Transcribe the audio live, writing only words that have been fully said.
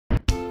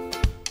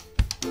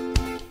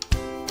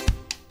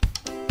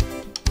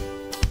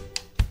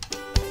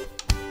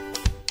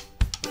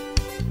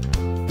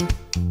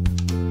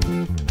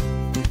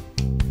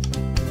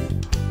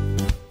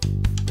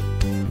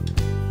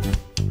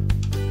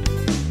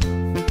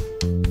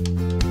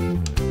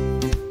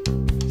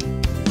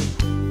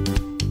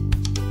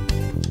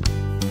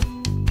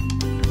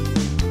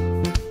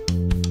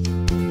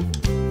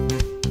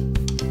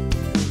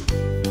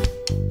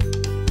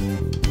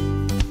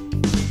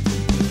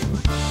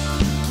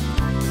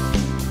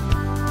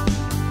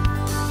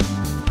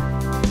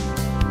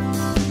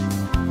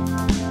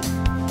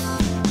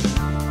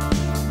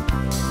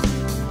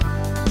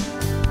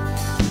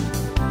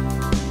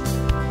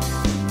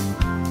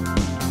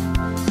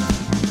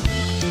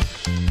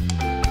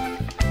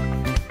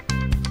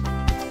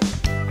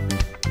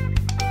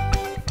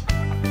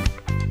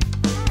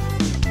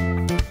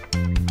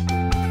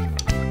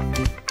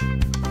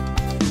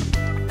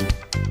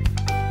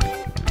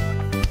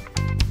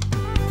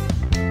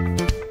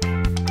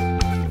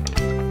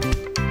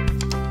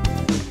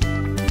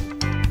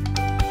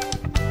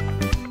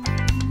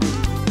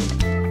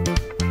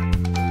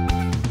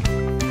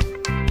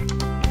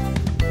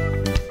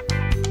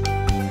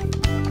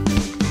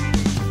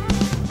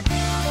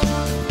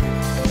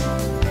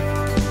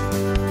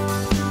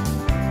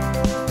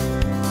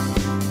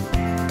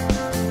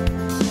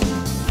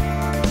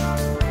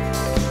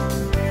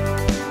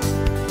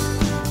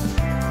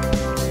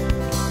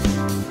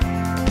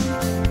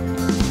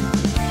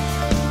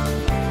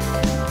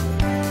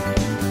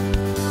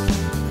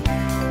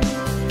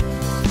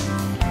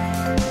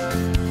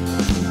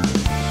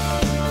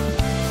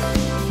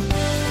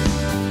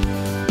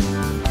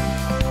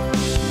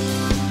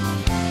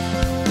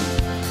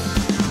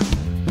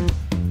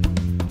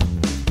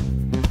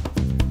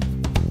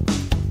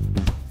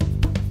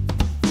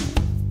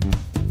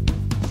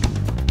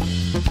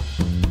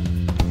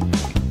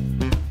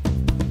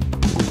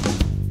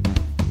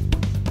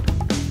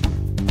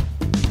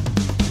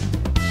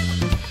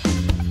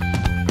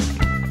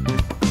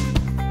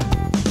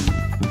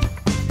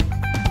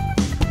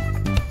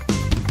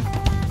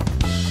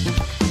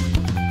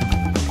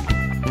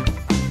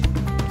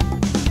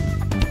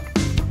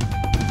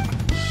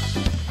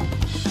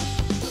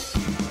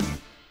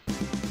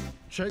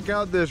Check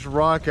out this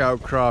rock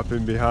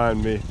outcropping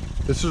behind me.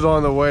 This is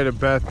on the way to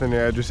Bethany.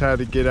 I just had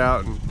to get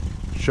out and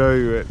show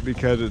you it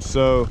because it's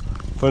so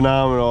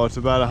phenomenal. It's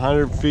about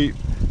 100 feet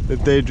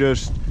that they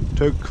just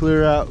took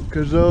clear out,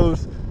 because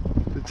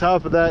the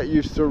top of that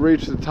used to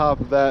reach the top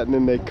of that, and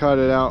then they cut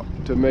it out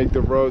to make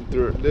the road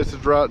through it. This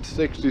is Route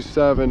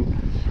 67,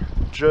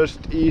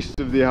 just east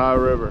of the High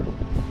River.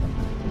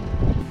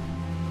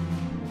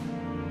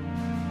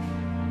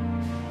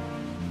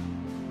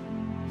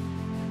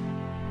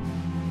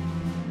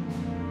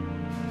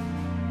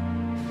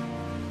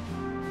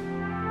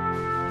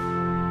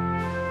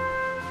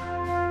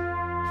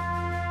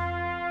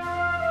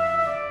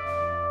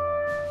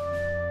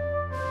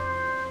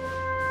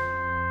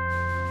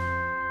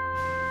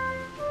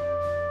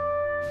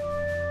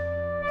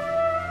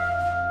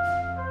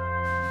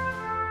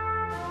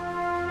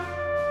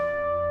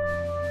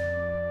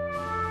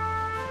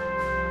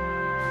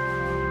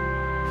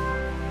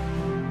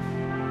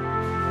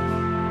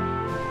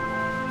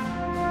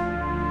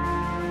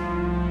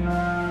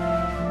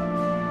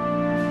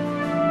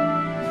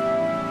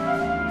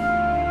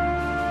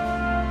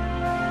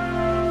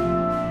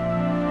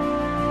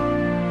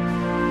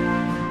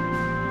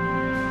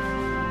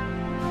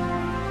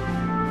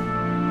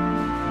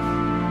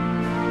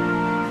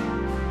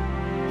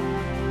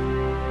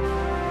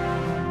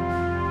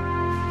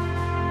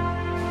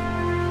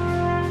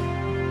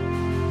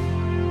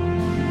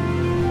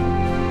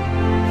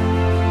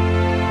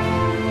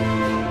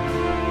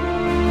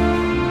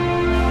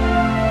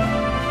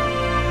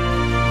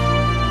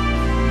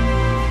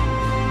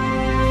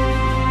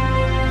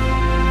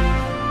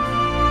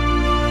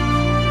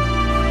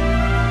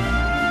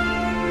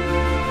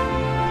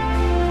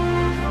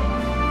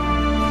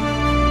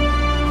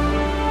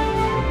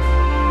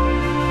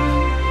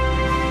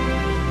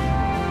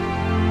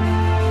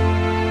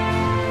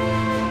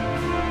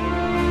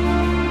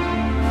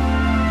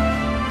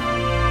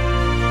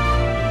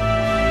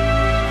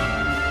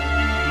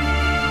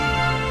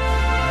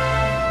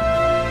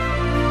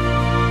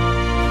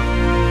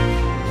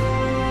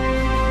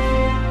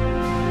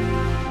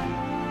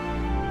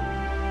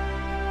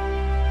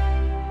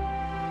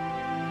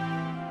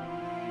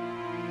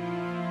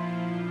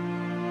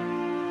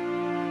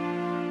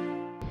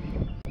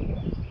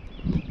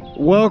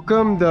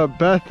 Welcome to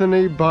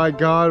Bethany by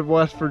God,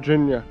 West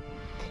Virginia.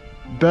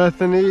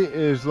 Bethany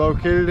is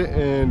located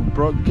in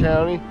Brooke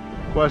County,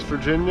 West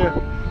Virginia.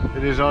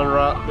 It is on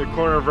the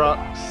corner of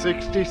Route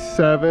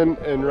 67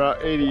 and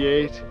Route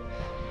 88.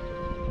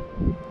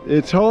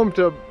 It's home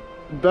to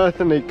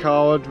Bethany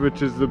College,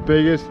 which is the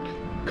biggest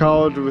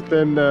college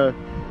within the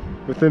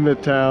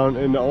town,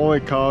 and the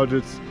only college.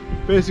 It's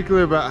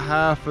basically about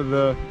half of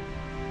the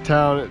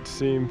town, it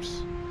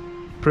seems.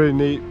 Pretty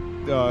neat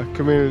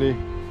community.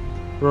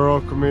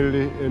 Rural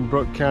community in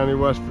Brooke County,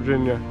 West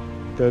Virginia,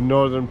 the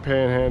northern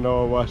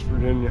panhandle of West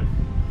Virginia.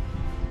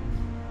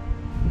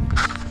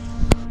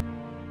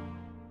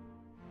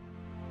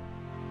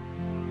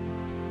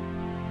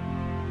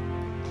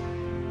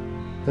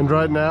 And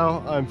right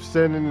now I'm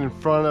standing in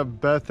front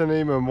of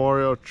Bethany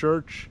Memorial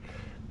Church,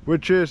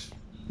 which is,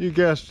 you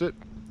guessed it,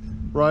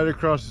 right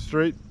across the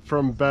street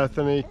from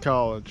Bethany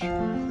College.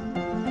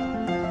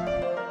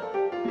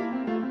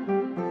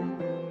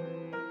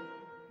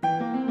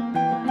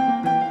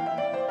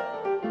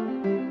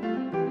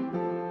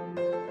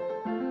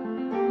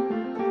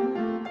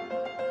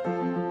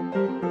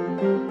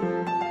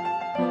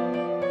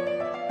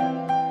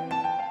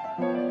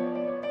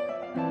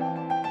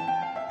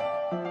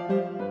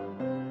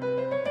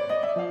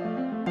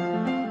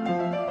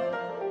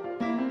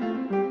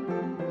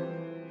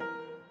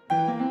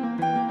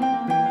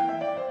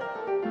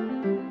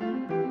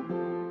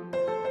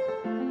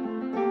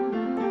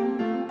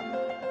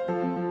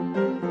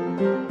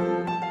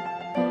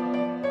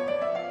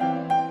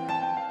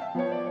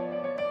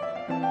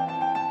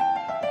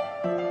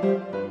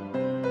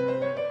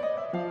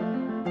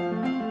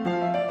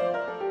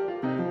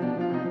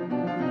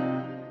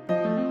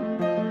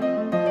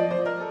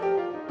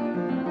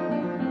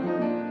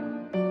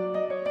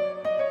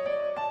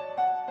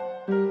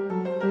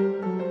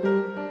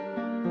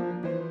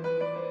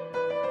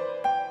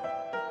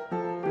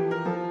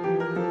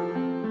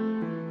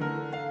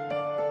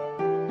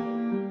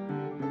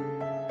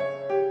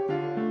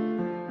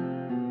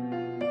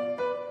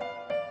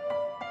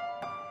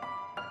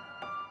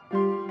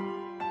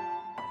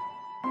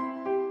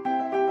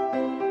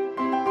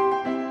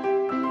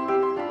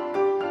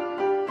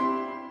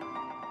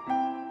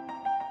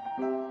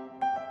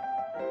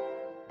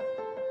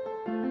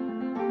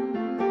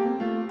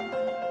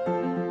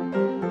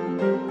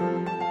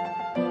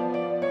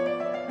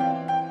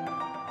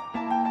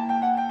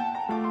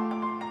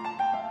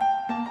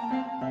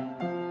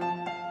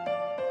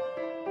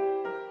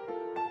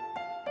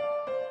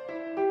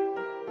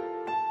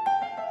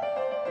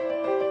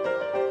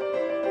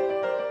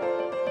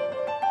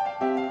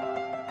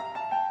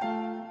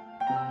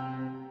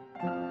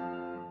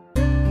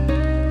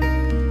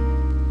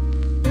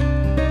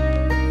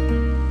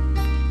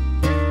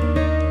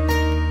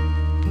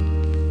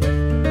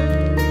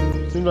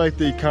 seems like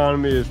the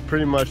economy is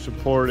pretty much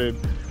supported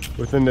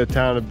within the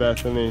town of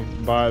Bethany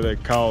by the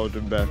College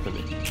of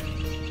Bethany.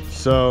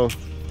 So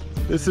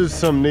this is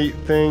some neat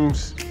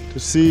things to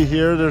see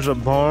here. There's a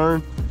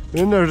barn,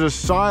 then there's a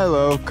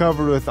silo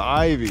covered with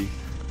ivy.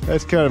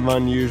 That's kind of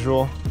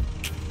unusual.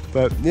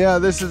 But yeah,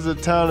 this is the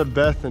town of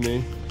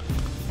Bethany.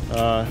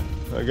 I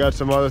got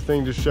some other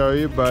things to show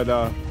you, but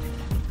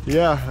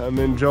yeah, I'm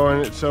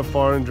enjoying it so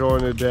far,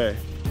 enjoying the day.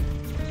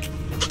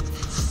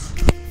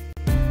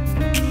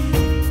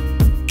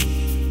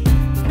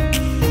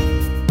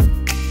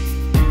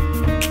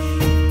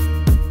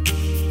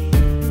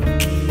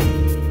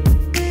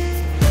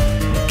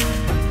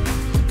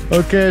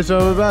 Okay, so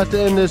I'm about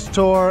to end this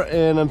tour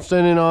and I'm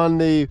standing on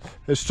the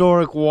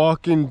historic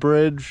walking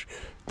bridge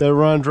that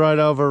runs right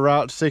over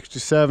Route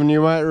 67.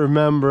 You might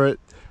remember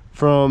it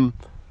from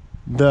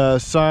the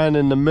sign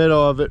in the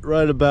middle of it,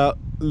 right about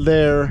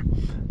there,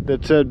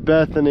 that said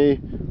Bethany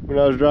when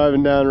I was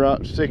driving down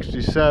Route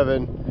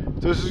 67.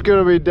 So this is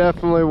going to be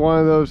definitely one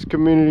of those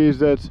communities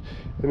that's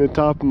in the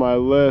top of my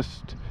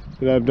list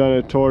that I've done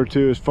a tour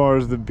to as far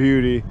as the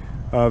beauty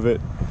of it.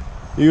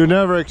 You would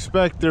never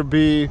expect there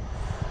be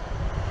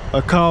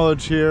a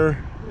college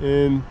here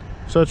in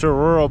such a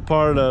rural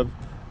part of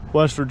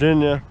West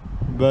Virginia,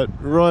 but it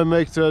really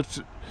makes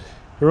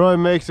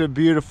a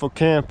beautiful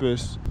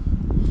campus.